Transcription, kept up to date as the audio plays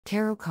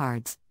tarot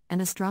cards,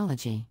 and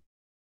astrology.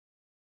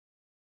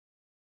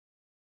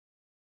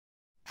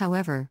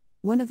 However,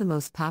 one of the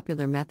most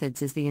popular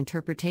methods is the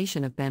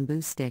interpretation of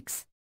bamboo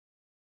sticks.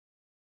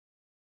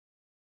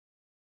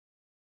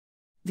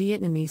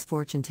 Vietnamese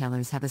fortune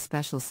tellers have a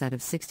special set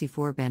of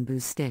 64 bamboo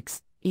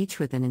sticks, each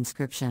with an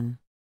inscription.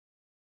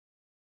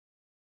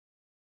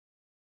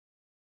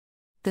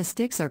 The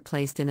sticks are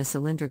placed in a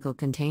cylindrical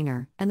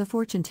container, and the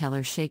fortune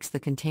teller shakes the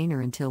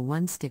container until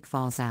one stick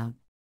falls out.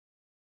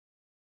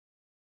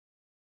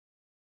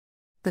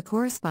 The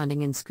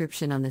corresponding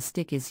inscription on the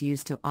stick is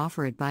used to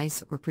offer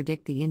advice or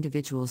predict the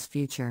individual's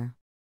future.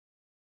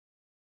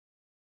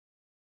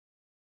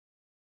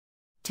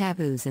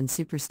 Taboos and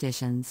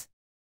superstitions.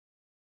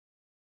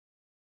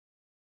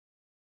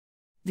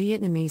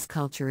 Vietnamese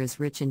culture is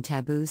rich in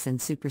taboos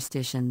and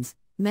superstitions,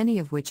 many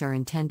of which are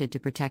intended to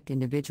protect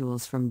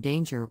individuals from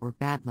danger or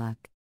bad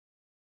luck.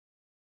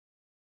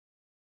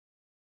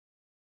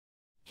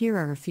 Here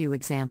are a few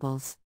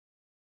examples.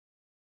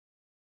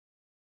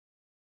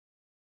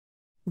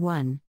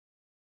 1.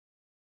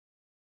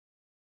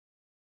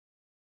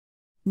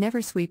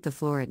 Never sweep the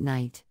floor at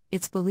night.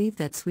 It's believed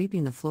that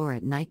sweeping the floor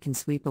at night can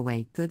sweep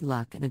away good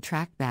luck and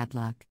attract bad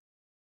luck.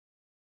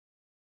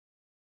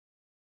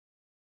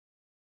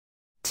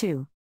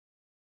 2.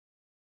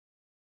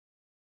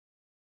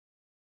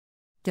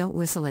 Don't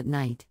whistle at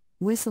night.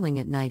 Whistling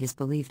at night is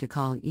believed to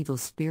call evil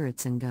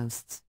spirits and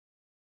ghosts.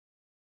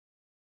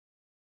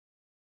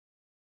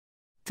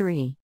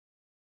 3.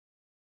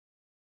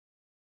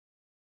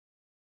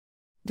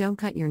 Don't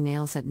cut your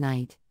nails at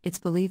night. It's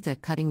believed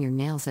that cutting your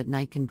nails at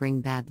night can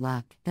bring bad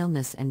luck,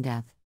 illness, and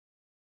death.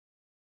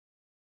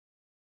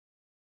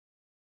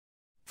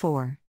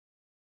 4.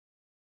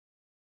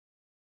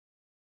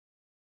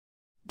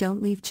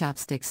 Don't leave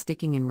chopsticks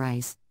sticking in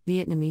rice.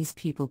 Vietnamese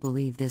people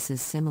believe this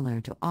is similar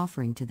to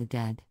offering to the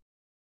dead.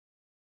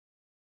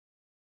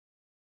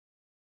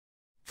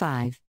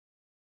 5.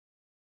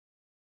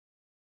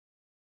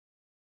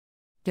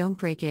 Don't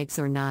break eggs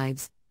or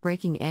knives.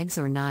 Breaking eggs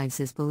or knives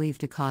is believed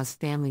to cause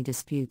family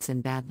disputes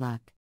and bad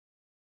luck.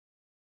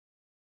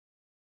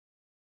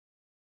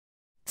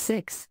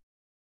 6.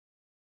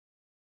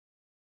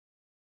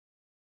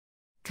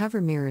 Cover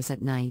mirrors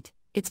at night.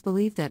 It's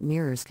believed that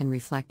mirrors can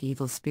reflect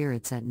evil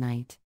spirits at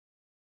night.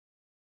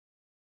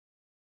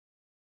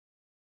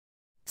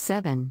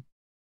 7.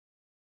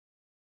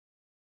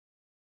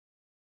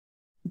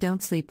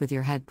 Don't sleep with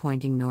your head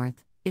pointing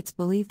north. It's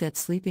believed that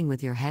sleeping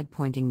with your head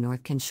pointing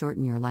north can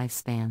shorten your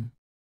lifespan.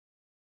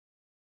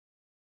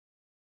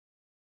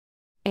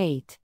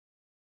 8.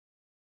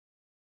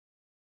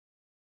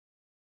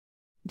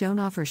 Don't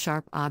offer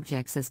sharp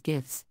objects as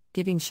gifts.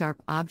 Giving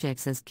sharp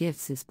objects as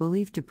gifts is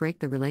believed to break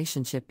the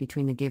relationship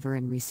between the giver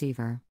and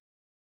receiver.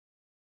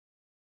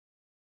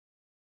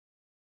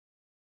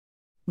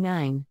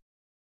 9.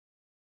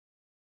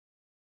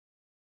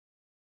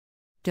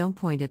 Don't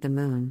point at the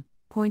moon.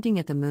 Pointing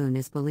at the moon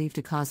is believed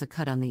to cause a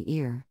cut on the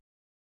ear.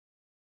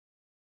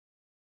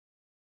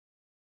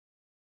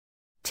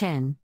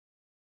 10.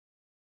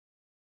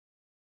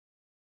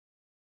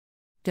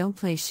 Don't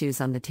place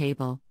shoes on the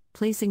table.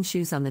 Placing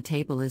shoes on the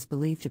table is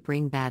believed to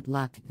bring bad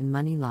luck and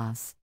money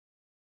loss.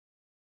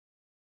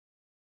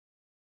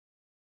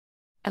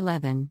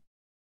 11.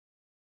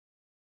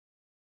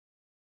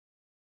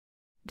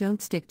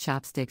 Don't stick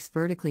chopsticks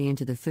vertically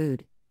into the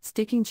food.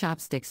 Sticking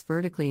chopsticks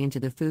vertically into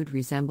the food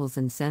resembles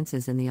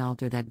incenses in the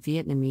altar that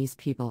Vietnamese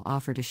people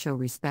offer to show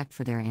respect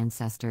for their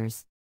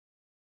ancestors.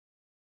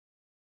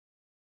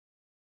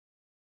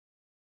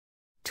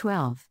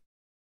 12.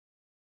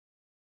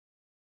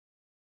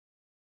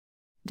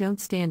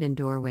 Don't stand in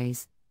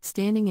doorways.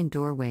 Standing in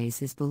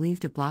doorways is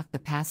believed to block the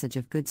passage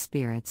of good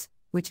spirits,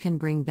 which can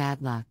bring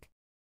bad luck.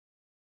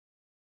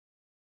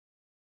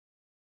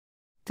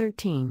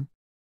 13.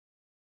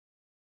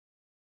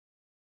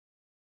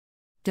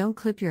 Don't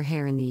clip your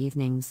hair in the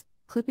evenings.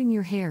 Clipping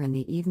your hair in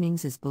the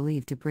evenings is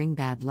believed to bring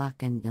bad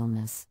luck and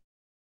illness.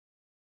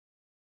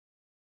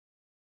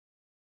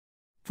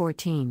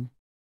 14.